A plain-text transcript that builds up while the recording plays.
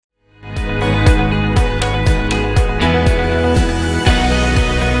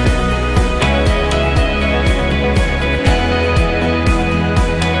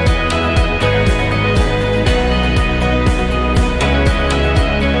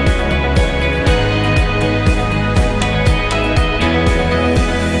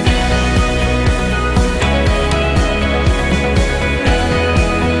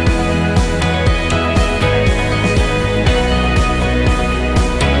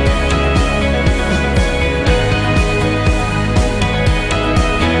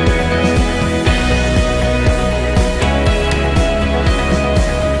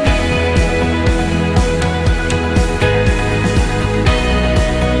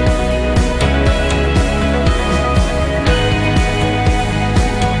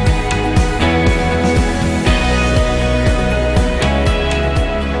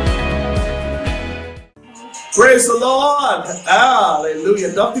God.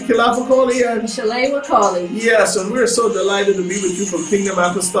 Hallelujah. Dr. Kilafa Coley and Shalewa Coley. Yes, and we're so delighted to be with you from Kingdom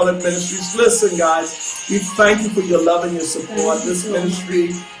Apostolic Ministries. Listen, guys, we thank you for your love and your support. This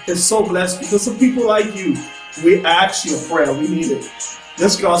ministry is so blessed because of people like you. We ask your prayer. We need it.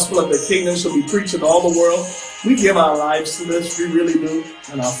 This gospel of the kingdom shall be preached in all the world. We give our lives to this. We really do.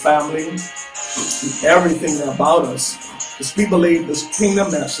 And our family, everything about us. Because we believe this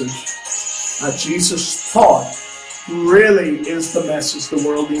kingdom message that Jesus taught really is the message the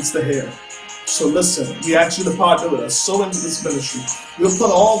world needs to hear. So listen, we ask you to partner with us. Sow into this ministry. We'll put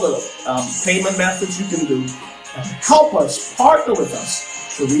all the payment methods you can do and help us, partner with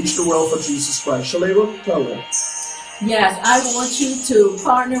us to reach the world for Jesus Christ. Shaleva, tell them. Yes, I want you to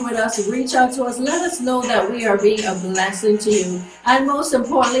partner with us, reach out to us, let us know that we are being a blessing to you. And most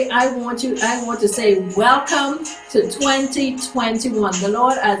importantly, I want to say welcome to 2021. The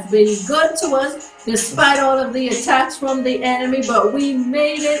Lord has been good to us despite all of the attacks from the enemy, but we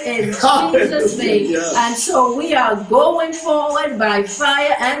made it in Jesus' name. And so we are going forward by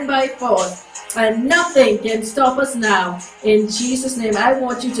fire and by force. And nothing can stop us now. In Jesus' name, I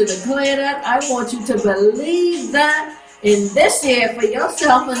want you to declare that. I want you to believe that in this year for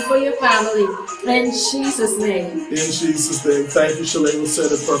yourself and for your family. In Jesus' name. In Jesus' name. Thank you, Shalane.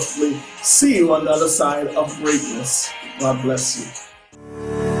 Said it perfectly. See you on the other side of greatness. God bless you.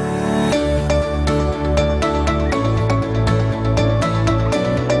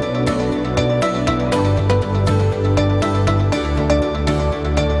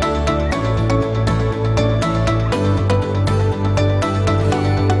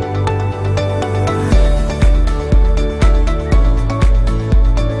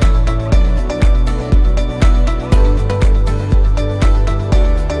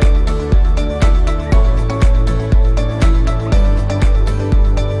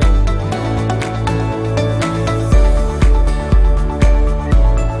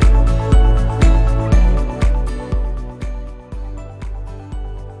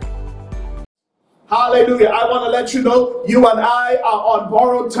 Hallelujah. I want to let you know, you and I are on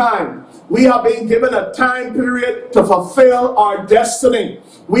borrowed time. We are being given a time period to fulfill our destiny.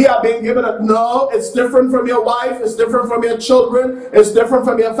 We are being given no, it's different from your wife, it's different from your children, it's different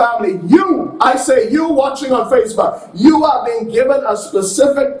from your family. You, I say you watching on Facebook, you are being given a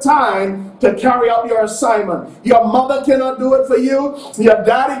specific time to carry out your assignment. Your mother cannot do it for you, your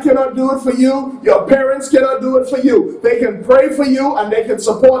daddy cannot do it for you, your parents cannot do it for you. They can pray for you and they can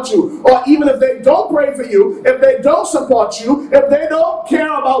support you. Or even if they don't pray for you, if they don't support you, if they don't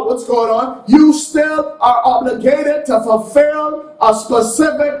care about what's going on, you still are obligated to fulfill a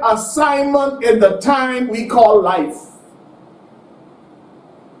specific assignment in the time we call life.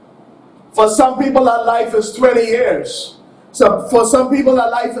 For some people, that life is 20 years. So for some people,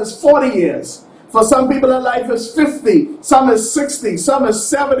 that life is 40 years. For some people, that life is 50. Some is 60. Some is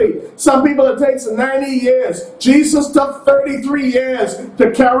 70. Some people, it takes 90 years. Jesus took 33 years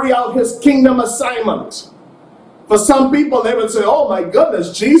to carry out his kingdom assignment. For some people, they would say, oh my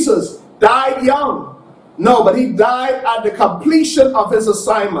goodness, Jesus died young. No, but he died at the completion of his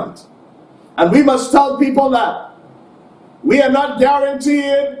assignment. And we must tell people that we are not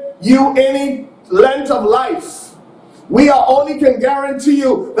guaranteeing you any length of life. We are only can guarantee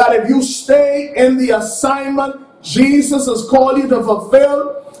you that if you stay in the assignment Jesus has called you to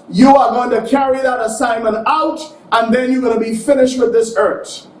fulfill, you are going to carry that assignment out, and then you're going to be finished with this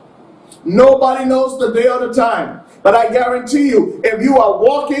earth. Nobody knows the day or the time. But I guarantee you, if you are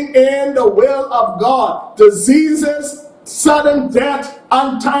walking in the will of God, diseases, sudden death,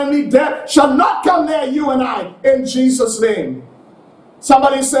 untimely death shall not come near you and I, in Jesus' name.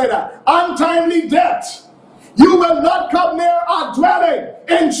 Somebody say that. Untimely death. You will not come near our dwelling,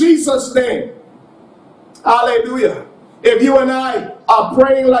 in Jesus' name. Hallelujah. If you and I are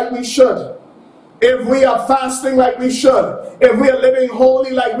praying like we should, if we are fasting like we should, if we are living holy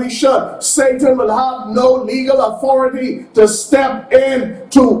like we should, Satan will have no legal authority to step in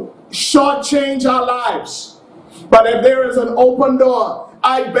to shortchange our lives. But if there is an open door,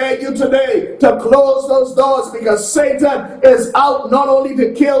 I beg you today to close those doors, because Satan is out not only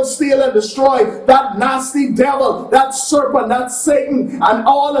to kill, steal, and destroy. That nasty devil, that serpent, that Satan, and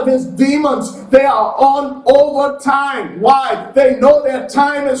all of his demons, they are on overtime. Why? They know their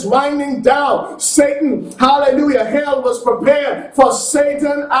time is winding down. Satan, hallelujah, hell was prepared for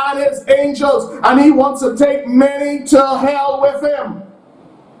Satan and his angels, and he wants to take many to hell with him.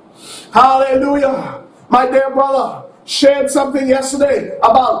 Hallelujah. My dear brother shared something yesterday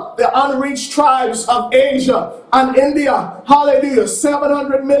about the unreached tribes of Asia and India. Hallelujah.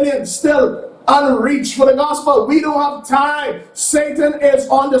 700 million still unreached for the gospel. We don't have time. Satan is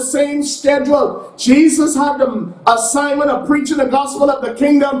on the same schedule. Jesus had the assignment of preaching the gospel of the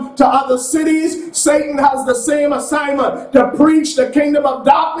kingdom to other cities. Satan has the same assignment to preach the kingdom of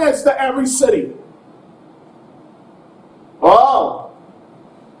darkness to every city. Oh,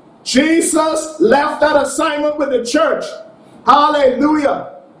 Jesus left that assignment with the church.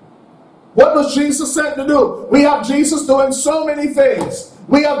 Hallelujah. What was Jesus sent to do? We have Jesus doing so many things.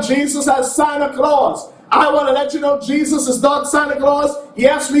 We have Jesus as Santa Claus. I want to let you know Jesus is not Santa Claus.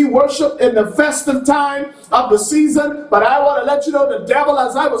 Yes, we worship in the festive time of the season, but I want to let you know the devil,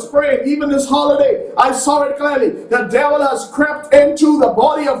 as I was praying, even this holiday, I saw it clearly. The devil has crept into the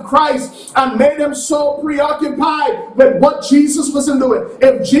body of Christ and made him so preoccupied with what Jesus wasn't doing.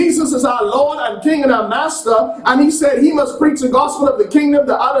 If Jesus is our Lord and King and our Master, and he said he must preach the gospel of the kingdom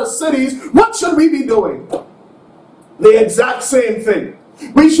to other cities, what should we be doing? The exact same thing.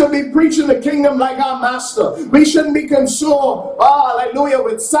 We should be preaching the kingdom like our master. We shouldn't be consumed, hallelujah,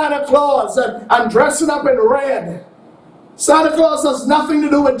 with Santa Claus and dressing up in red. Santa Claus has nothing to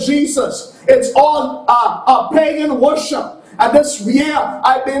do with Jesus. It's all a pagan worship. And this year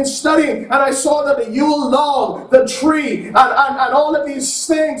I've been studying, and I saw that the Yule log, the tree, and all of these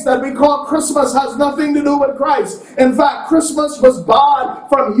things that we call Christmas has nothing to do with Christ. In fact, Christmas was barred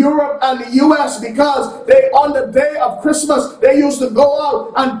from Europe and the US because they, on the day of Christmas, they used to go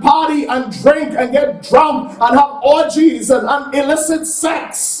out and party and drink and get drunk and have orgies and illicit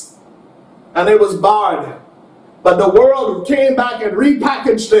sex. And it was barred. But the world came back and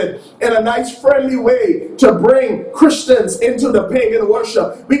repackaged it in a nice friendly way to bring Christians into the pagan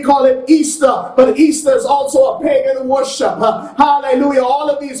worship. We call it Easter, but Easter is also a pagan worship. Hallelujah. All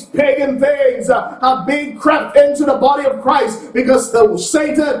of these pagan things are being crept into the body of Christ because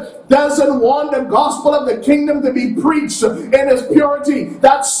Satan doesn't want the gospel of the kingdom to be preached in its purity.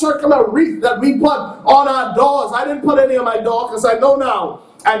 That circular wreath that we put on our doors. I didn't put any on my door because I know now.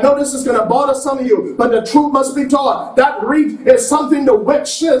 I know this is going to bother some of you, but the truth must be taught. That wreath is something the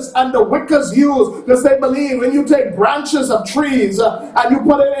witches and the Wiccas use because they believe when you take branches of trees and you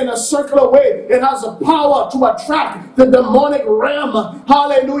put it in a circular way, it has a power to attract the demonic realm.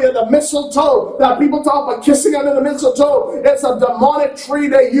 Hallelujah. The mistletoe that people talk about kissing under the mistletoe, it's a demonic tree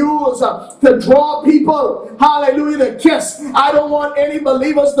they use to draw people, hallelujah, to kiss. I don't want any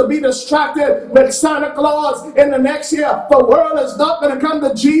believers to be distracted with Santa Claus in the next year. The world is not going to come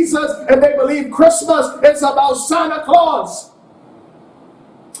to Jesus and they believe Christmas is about Santa Claus.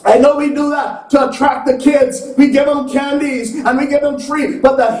 I know we do that to attract the kids. We give them candies and we give them treats.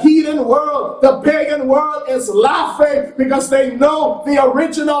 But the heathen world, the pagan world is laughing because they know the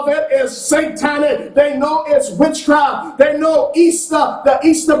origin of it is satanic. They know it's witchcraft. They know Easter, the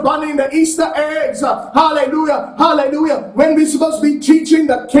Easter bunny, the Easter eggs. Hallelujah, hallelujah. When we're supposed to be teaching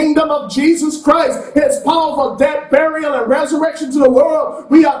the kingdom of Jesus Christ, his powerful death, burial, and resurrection to the world,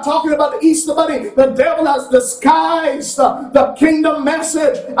 we are talking about the Easter bunny. The devil has disguised the kingdom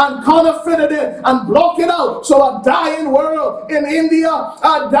message and counterfeited it and blocked it out. So a dying world in India,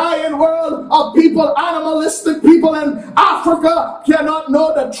 a dying world of people, animalistic people in Africa cannot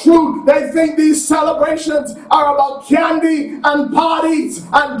know the truth. They think these celebrations are about candy and parties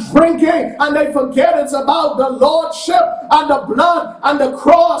and drinking, and they forget it's about the lordship and the blood and the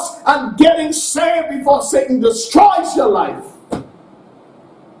cross and getting saved before Satan destroys your life.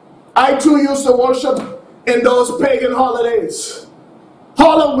 I too used to worship in those pagan holidays.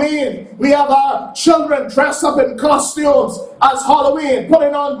 Halloween, we have our children dressed up in costumes as Halloween,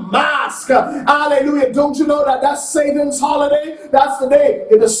 putting on masks. Hallelujah. Don't you know that that's Satan's holiday? That's the day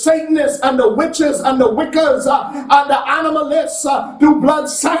the Satanists and the witches and the Wiccas and the animalists do blood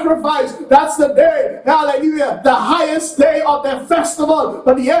sacrifice. That's the day, hallelujah, the highest day of their festival.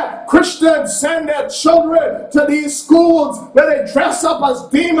 But yet, Christians send their children to these schools where they dress up as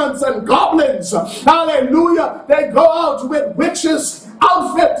demons and goblins. Hallelujah. They go out with witches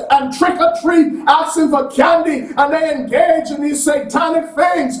outfit and trick or treat, asking for candy, and they engage in these satanic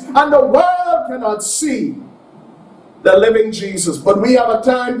things, and the world cannot see the living Jesus. But we have a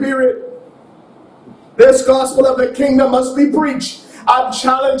time period. This gospel of the kingdom must be preached. I'm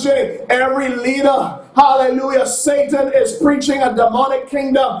challenging every leader. Hallelujah. Satan is preaching a demonic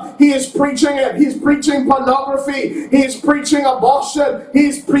kingdom. He is preaching it. He's preaching pornography. He's preaching abortion.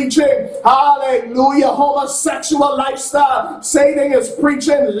 He's preaching, hallelujah, homosexual lifestyle. Satan is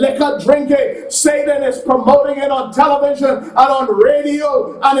preaching liquor drinking. Satan is promoting it on television and on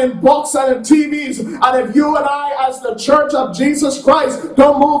radio and in books and in TVs. And if you and I, as the church of Jesus Christ,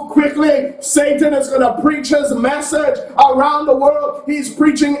 don't move quickly, Satan is going to preach his message around the world. He's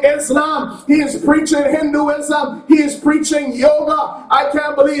preaching Islam. He is preaching preaching Hinduism. He is preaching yoga. I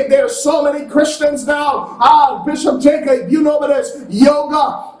can't believe there are so many Christians now. Bishop Jacob, you know what it is.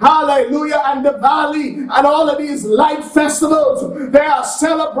 Yoga, hallelujah, and Diwali, and all of these light festivals. They are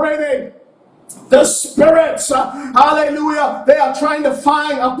celebrating the spirits, hallelujah. They are trying to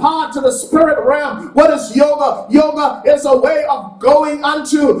find a path to the spirit realm. What is yoga? Yoga is a way of going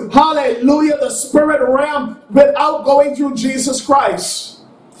unto, hallelujah, the spirit realm without going through Jesus Christ.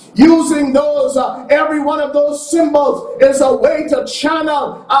 Using those, every one of those symbols is a way to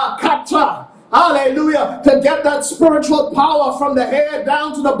channel kata. Hallelujah. To get that spiritual power from the head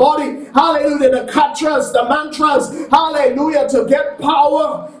down to the body. Hallelujah. The katras, the mantras. Hallelujah. To get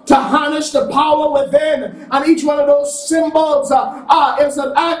power, to harness the power within. And each one of those symbols is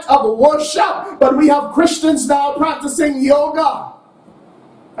an act of worship. But we have Christians now practicing yoga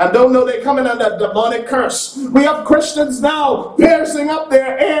and don't know they're coming under demonic curse. We have Christians now piercing up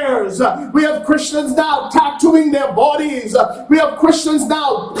their ears. We have Christians now tattooing their bodies. We have Christians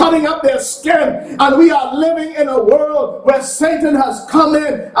now cutting up their skin. And we are living in a world where Satan has come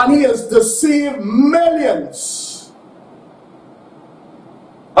in and he has deceived millions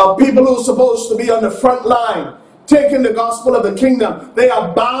of people who are supposed to be on the front line taking the gospel of the kingdom. They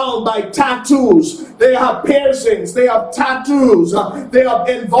are bound by tattoos. They have piercings. They have tattoos. They are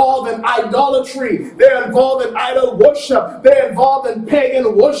involved in idolatry. They're involved in idol worship. They're involved in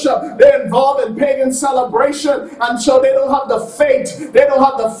pagan worship. They're involved in pagan celebration. And so they don't have the faith. They don't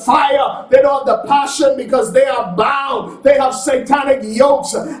have the fire. They don't have the passion because they are bound. They have satanic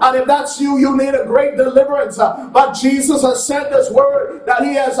yokes. And if that's you, you need a great deliverance. But Jesus has sent this word that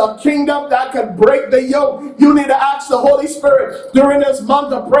he has a kingdom that can break the yoke. You need to ask the Holy Spirit during this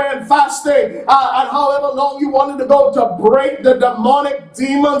month of prayer and fasting, and however long you wanted to go, to break the demonic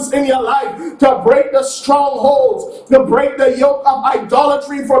demons in your life, to break the strongholds, to break the yoke of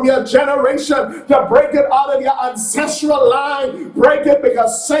idolatry from your generation, to break it out of your ancestral line. Break it,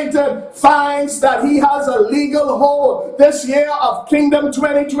 because Satan finds that he has a legal hold. This year of Kingdom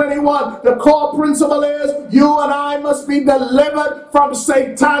 2021, the core principle is you and I must be delivered from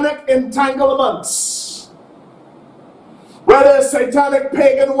satanic entanglements. Whether it's satanic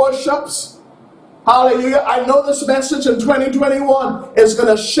pagan worships, hallelujah. I know this message in 2021 is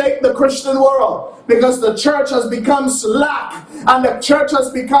going to shake the Christian world, because the church has become slack, and the church has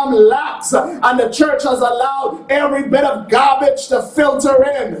become lax, and the church has allowed every bit of garbage to filter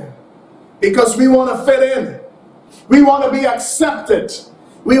in, because we want to fit in. We want to be accepted.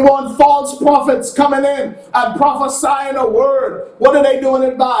 We want false prophets coming in and prophesying a word. What are they doing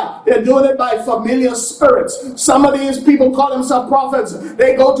it by? They're doing it by familiar spirits. Some of these people call themselves prophets.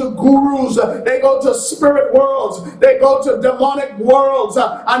 They go to gurus. They go to spirit worlds. They go to demonic worlds.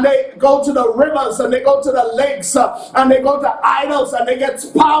 And they go to the rivers, and they go to the lakes, and they go to idols, and they get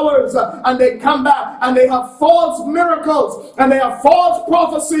powers, and they come back and they have false miracles, and they have false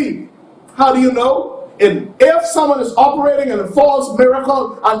prophecy. How do you know? If someone is operating in a false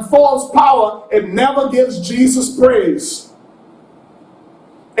miracle and false power, it never gives Jesus praise.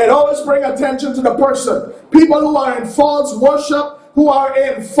 It always brings attention to the person. People who are in false worship, who are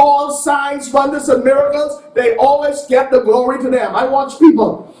in false signs, wonders, and miracles, they always get the glory to them. I watch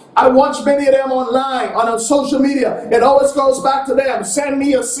many of them online, on social media. It always goes back to them. Send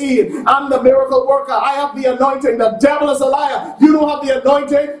me a seed. I'm the miracle worker. I have the anointing. The devil is a liar. You don't have the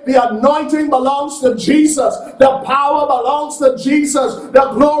anointing. The anointing belongs to Jesus. The power belongs to Jesus.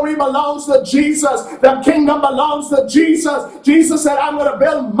 The glory belongs to Jesus. The kingdom belongs to Jesus. Jesus said, I'm going to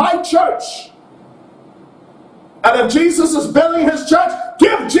build my church. And if Jesus is building his church,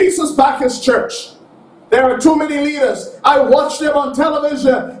 give Jesus back his church. There are too many leaders. I watched them on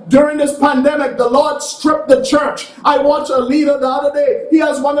television during this pandemic. The Lord stripped the church. I watched a leader the other day. He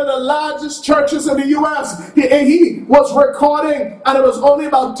has one of the largest churches in the U.S. He was recording, and it was only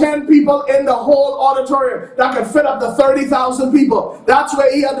about 10 people in the whole auditorium that could fit up to 30,000 people. That's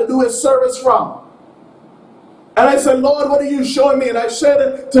where he had to do his service from. And I said, Lord, what are you showing me? And I said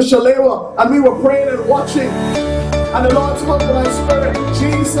it to Shalewa, and we were praying and watching. And the Lord spoke to my spirit.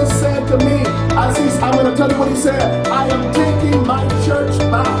 Jesus said to me, I'm going to tell you what he said. I am taking my church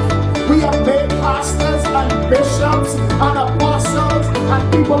back. We have made pastors and bishops and apostles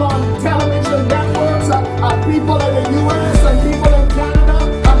and people on television networks and people in the U.S. and people in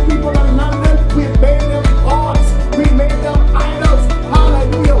Canada and people in London. We made them gods. We made them idols.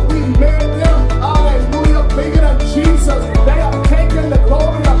 Hallelujah. We made them, hallelujah, bigger than Jesus. They have taken the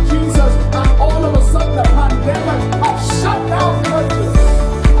glory of Jesus, and all of a sudden the pandemic has shut down churches.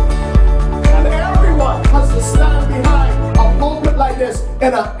 And everyone has to stand behind a pulpit like this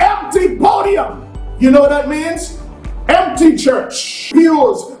in an empty podium. You know what that means? Empty church.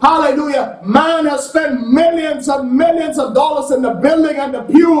 pews. Hallelujah. Man has spent millions and millions of dollars in the building and the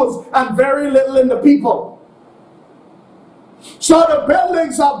pews and very little in the people. So the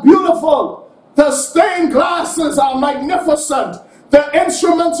buildings are beautiful. The stained glasses are magnificent. The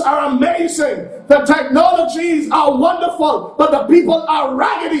instruments are amazing. The technologies are wonderful. But the people are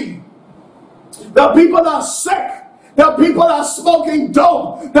raggedy. The people are sick. The people are smoking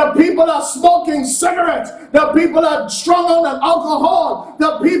dope. The people are smoking cigarettes. The people are strung on alcohol.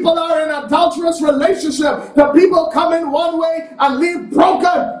 The people are in adulterous relationship. The people come in one way and leave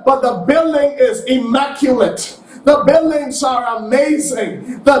broken. But the building is immaculate. The buildings are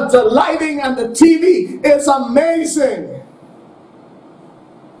amazing. The lighting and the TV is amazing.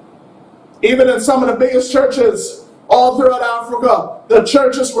 Even in some of the biggest churches all throughout Africa, the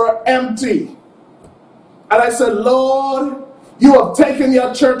churches were empty. And I said, Lord, you have taken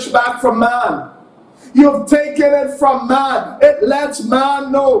your church back from man. You have taken it from man. It lets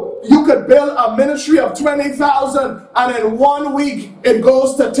man know you could build a ministry of 20,000 and in 1 week it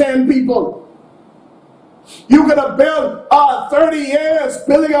goes to 10 people. You could have built 30 years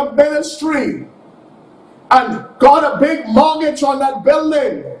building a ministry and got a big mortgage on that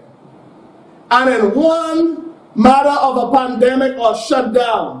building. And in one matter of a pandemic or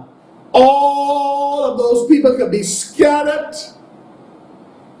shutdown, all of those people could be scattered.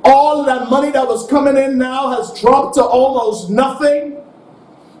 All that money that was coming in now has dropped to almost nothing.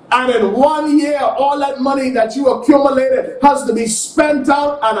 And in 1 year, all that money that you accumulated has to be spent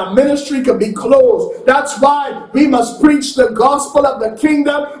out and a ministry could be closed. That's why we must preach the gospel of the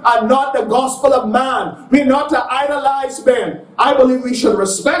kingdom and not the gospel of man. We're not to idolize men. I believe we should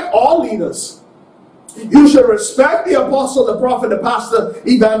respect all leaders. You should respect the apostle, the prophet, the pastor,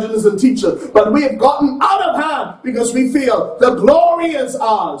 evangelist, and teacher. But we have gotten out of hand because we feel the glory is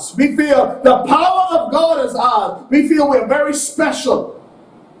ours. We feel the power of God is ours. We feel we're very special.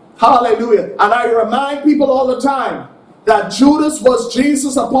 Hallelujah. And I remind people all the time that Judas was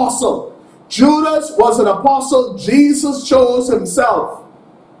Jesus' apostle. Judas was an apostle Jesus chose himself.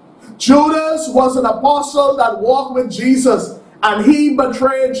 Judas was an apostle that walked with Jesus. And he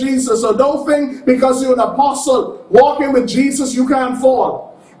betrayed Jesus. So don't think because you're an apostle walking with Jesus, you can't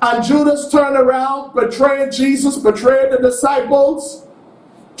fall. And Judas turned around, betrayed Jesus, betrayed the disciples,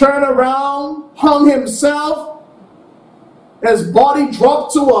 turned around, hung himself. His body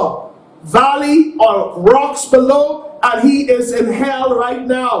dropped to a valley or rocks below, and he is in hell right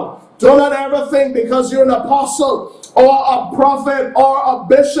now. Do not ever think because you're an apostle or a prophet or a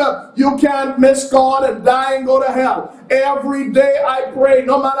bishop, you can't miss God and die and go to hell. Every day I pray,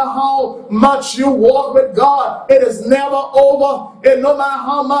 no matter how much you walk with God, it is never over. And no matter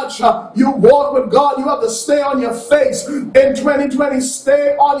how much you walk with God, you have to stay on your face. In 2020,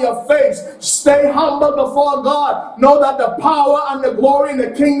 stay on your face. Stay humble before God. Know that the power and the glory in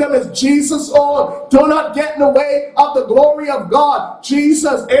the kingdom is Jesus' own. Do not get in the way of the glory of God.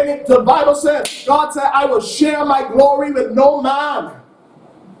 Jesus, the Bible says, God said, I will share my glory with no man.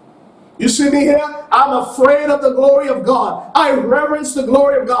 You see me here? I'm afraid of the glory of God. I reverence the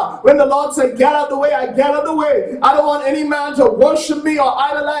glory of God. When the Lord said, get out of the way, I get out of the way. I don't want any man to worship me or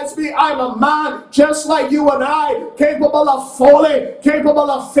idolize me. I'm a man just like you and I, capable of falling, capable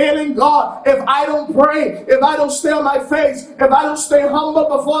of failing God. If I don't pray, if I don't stay on my face, if I don't stay humble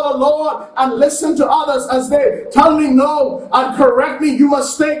before the Lord and listen to others as they tell me no and correct me, you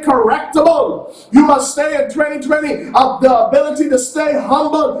must stay correctable. You must stay in 2020 of the ability to stay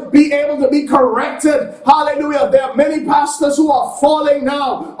humble, be able to be corrected. Hallelujah. There are many pastors who are falling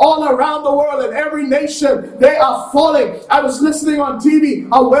now all around the world in every nation. They are falling. I was listening on TV,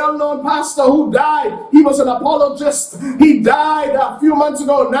 a well-known pastor who died. He was an apologist. He died a few months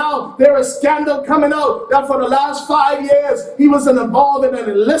ago. Now there is scandal coming out that for the last 5 years he was involved in an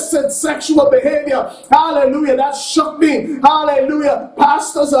illicit sexual behavior. Hallelujah. That shook me. Hallelujah.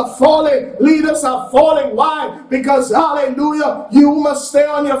 Pastors are falling. Leaders are falling. Why? Because hallelujah, you must stay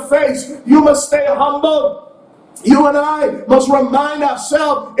on your face. You must stay humble. You and I must remind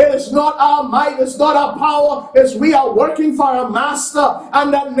ourselves it is not our might, it's not our power, it's we are working for a master,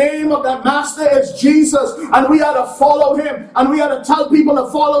 and the name of that master is Jesus, and we are to follow him, and we are to tell people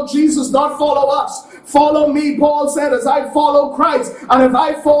to follow Jesus, not follow us. Follow me, Paul said, as I follow Christ. And if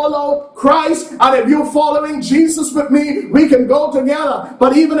I follow Christ, and if you're following Jesus with me, we can go together.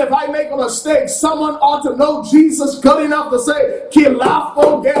 But even if I make a mistake, someone ought to know Jesus good enough to say,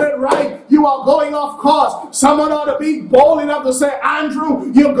 Kilafo, get it right. You are going off course. Someone Someone ought to be bold enough to say,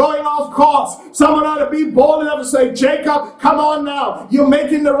 Andrew, you're going off course. Someone ought to be bold enough to say, Jacob, come on now. You're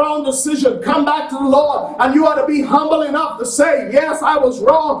making the wrong decision. Come back to the Lord. And you ought to be humble enough to say, yes, I was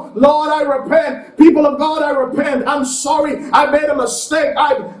wrong. Lord, I repent. People of God, I repent. I'm sorry. I made a mistake.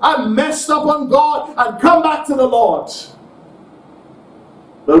 I messed up on God, and come back to the Lord.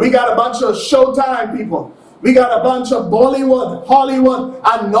 But we got a bunch of Showtime people. We got a bunch of Bollywood, Hollywood,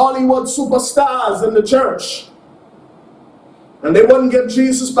 and Nollywood superstars in the church. And they wouldn't get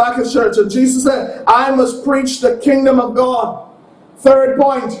Jesus back in church. And Jesus said, I must preach the kingdom of God. Third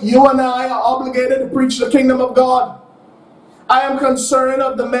point, you and I are obligated to preach the kingdom of God. I am concerned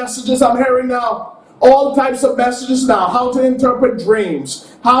of the messages I'm hearing now. All types of messages now. How to interpret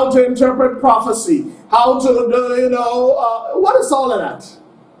dreams. How to interpret prophecy. How to, what is all of that?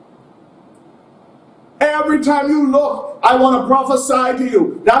 Every time you look, I want to prophesy to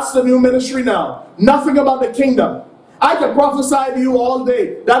you. That's the new ministry now. Nothing about the kingdom. I can prophesy to you all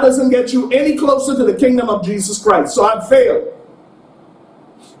day. That doesn't get you any closer to the kingdom of Jesus Christ. So I've failed.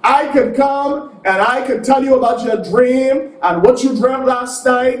 I could come and I could tell you about your dream and what you dreamt last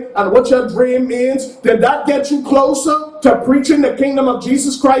night and what your dream means. Did that get you closer to preaching the kingdom of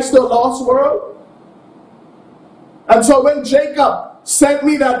Jesus Christ to a lost world? And so when Jacob sent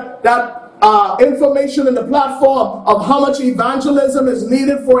me that information in the platform of how much evangelism is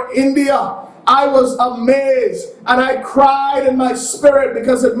needed for India, I was amazed and I cried in my spirit,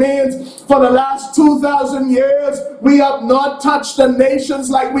 because it means for the last 2,000 years we have not touched the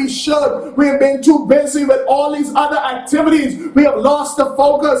nations like we should. We have been too busy with all these other activities. We have lost the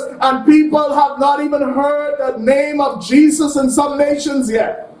focus, and people have not even heard the name of Jesus in some nations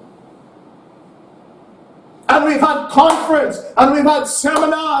yet. And we've had conference, and we've had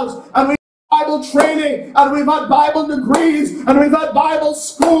seminars, and we've Bible training, and we've had Bible degrees, and we've had Bible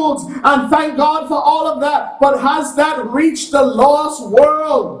schools, and thank God for all of that. But has that reached the lost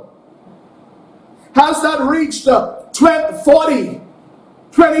world? Has that reached the 2040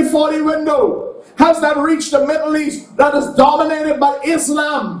 window? Has that reached the Middle East that is dominated by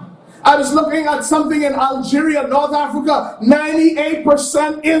Islam? I was looking at something in Algeria, North Africa,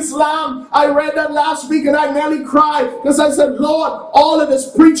 98% Islam. I read that last week and I nearly cried, because I said, Lord, all of this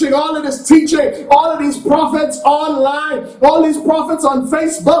preaching, all of this teaching, all of these prophets online, all these prophets on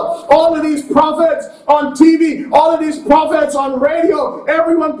Facebook, all of these prophets on TV, all of these prophets on radio,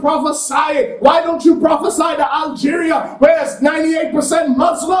 everyone prophesying. Why don't you prophesy to Algeria, where it's 98%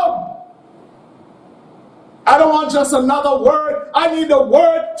 Muslim? I don't want just another word. I need a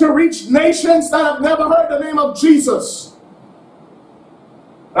word to reach nations that have never heard the name of Jesus.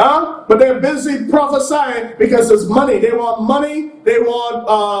 But they're busy prophesying because there's money. They want money. They want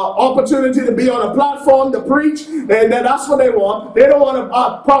opportunity to be on a platform to preach. And that's what they want. They don't want to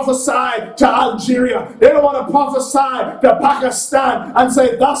prophesy to Algeria. They don't want to prophesy to Pakistan and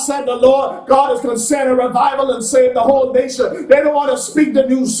say, thus said the Lord, God is going to send a revival and save the whole nation. They don't want to speak to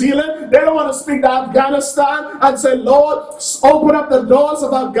New Zealand. They don't want to speak to Afghanistan and say, Lord, open up the doors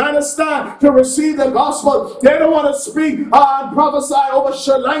of Afghanistan to receive the gospel. They don't want to speak and prophesy over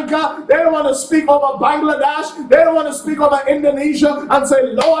Sri Lanka. They don't want to speak over Bangladesh. They don't want to speak over Indonesia and say,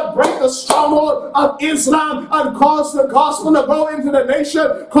 Lord, break the stronghold of Islam and cause the gospel to go into the nation,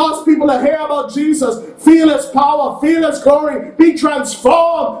 cause people to hear about Jesus, feel his power, feel his glory, be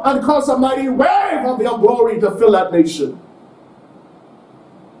transformed, and cause a mighty wave of your glory to fill that nation.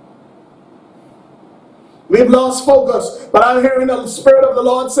 We've lost focus, but I'm hearing the Spirit of the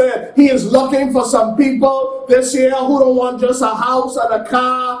Lord say he is looking for some people this year who don't want just a house and a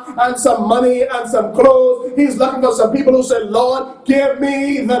car and some money and some clothes. He's looking for some people who say, Lord, give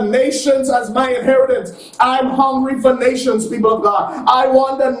me the nations as my inheritance. I'm hungry for nations, people of God. I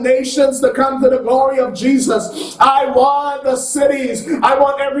want the nations to come to the glory of Jesus. I want the cities. I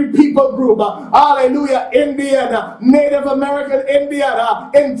want every people group. Hallelujah. Indian, Native American Indian,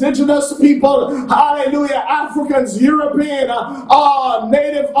 indigenous people. Hallelujah. Africans, European,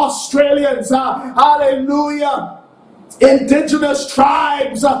 Native Australians, hallelujah, indigenous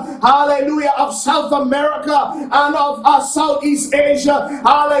tribes, hallelujah, of South America and of Southeast Asia,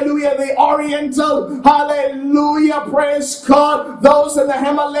 hallelujah, the Oriental, hallelujah, praise God, those in the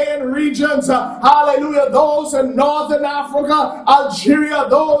Himalayan regions, hallelujah, those in Northern Africa, Algeria,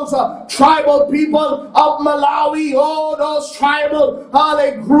 those tribal people of Malawi, oh, those tribal,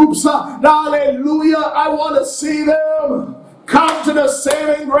 groups, hallelujah, I want to see them come to the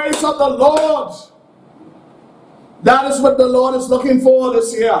saving grace of the Lord. That is what the Lord is looking for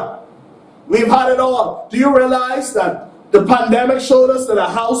this year. We've had it all. Do you realize that The pandemic showed us that a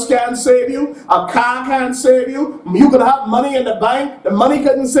house can't save you, a car can't save you. You could have money in the bank, the money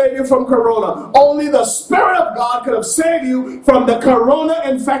couldn't save you from corona. Only the Spirit of God could have saved you from the corona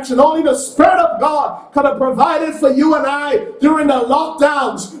infection. Only the Spirit of God could have provided for you and I during the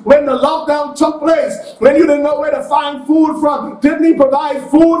lockdowns. When the lockdown took place, when you didn't know where to find food from, didn't He provide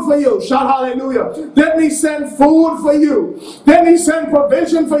food for you? Shout hallelujah. Didn't He send food for you? Didn't He send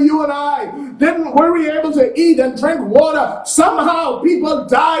provision for you and I? Were we able to eat and drink water? Somehow people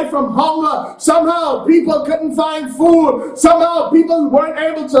died from hunger. Somehow people couldn't find food. Somehow people weren't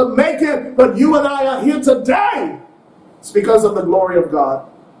able to make it. But you and I are here today. It's because of the glory of God.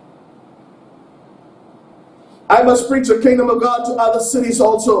 I must preach the kingdom of God to other cities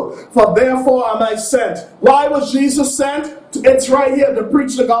also. For therefore am I sent. Why was Jesus sent? It's right here to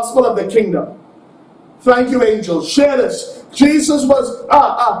preach the gospel of the kingdom. Thank you, angels. Share this. Jesus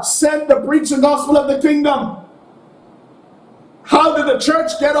was sent to preach the gospel of the kingdom. How did the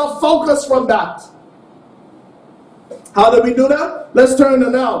church get off focus from that? How did we do that? Let's turn to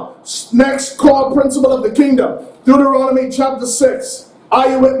now. Next core principle of the kingdom. Deuteronomy chapter 6. Are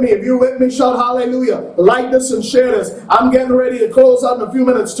you with me? If you're with me, shout hallelujah. Like this and share this. I'm getting ready to close out in a few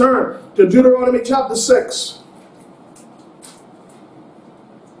minutes. Turn to Deuteronomy chapter 6.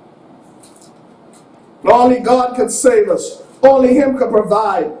 Only God could save us. Only Him could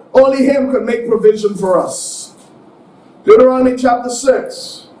provide. Only Him could make provision for us. Deuteronomy chapter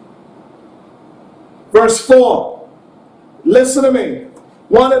 6, verse 4. Listen to me.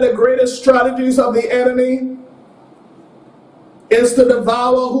 One of the greatest strategies of the enemy is to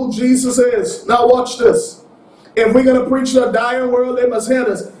devour who Jesus is. Now watch this. If we're going to preach to a dying world, they must hear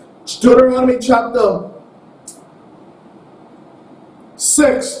this. Deuteronomy chapter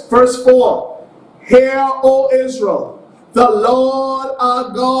 6, verse 4. Hear, O Israel, the Lord our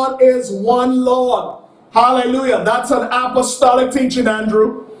God is one Lord. Hallelujah. That's an apostolic teaching,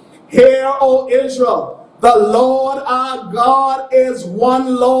 Andrew. Hear, O Israel, the Lord our God is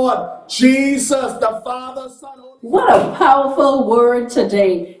one Lord. Jesus, the Father, Son, Holy Spirit. What a powerful word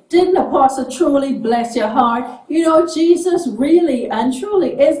today. Didn't Apostle truly bless your heart? You know, Jesus really and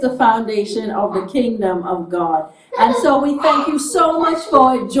truly is the foundation of the kingdom of God. And so we thank you so much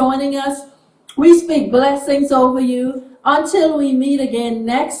for joining us. We speak blessings over you. Until we meet again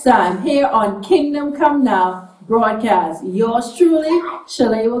next time here on Kingdom Come Now broadcast. Yours truly,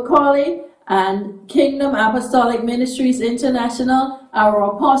 Shalewa Cawley, and Kingdom Apostolic Ministries International, our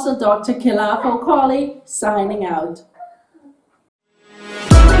Apostle Dr. Kilafo Cawley, signing out.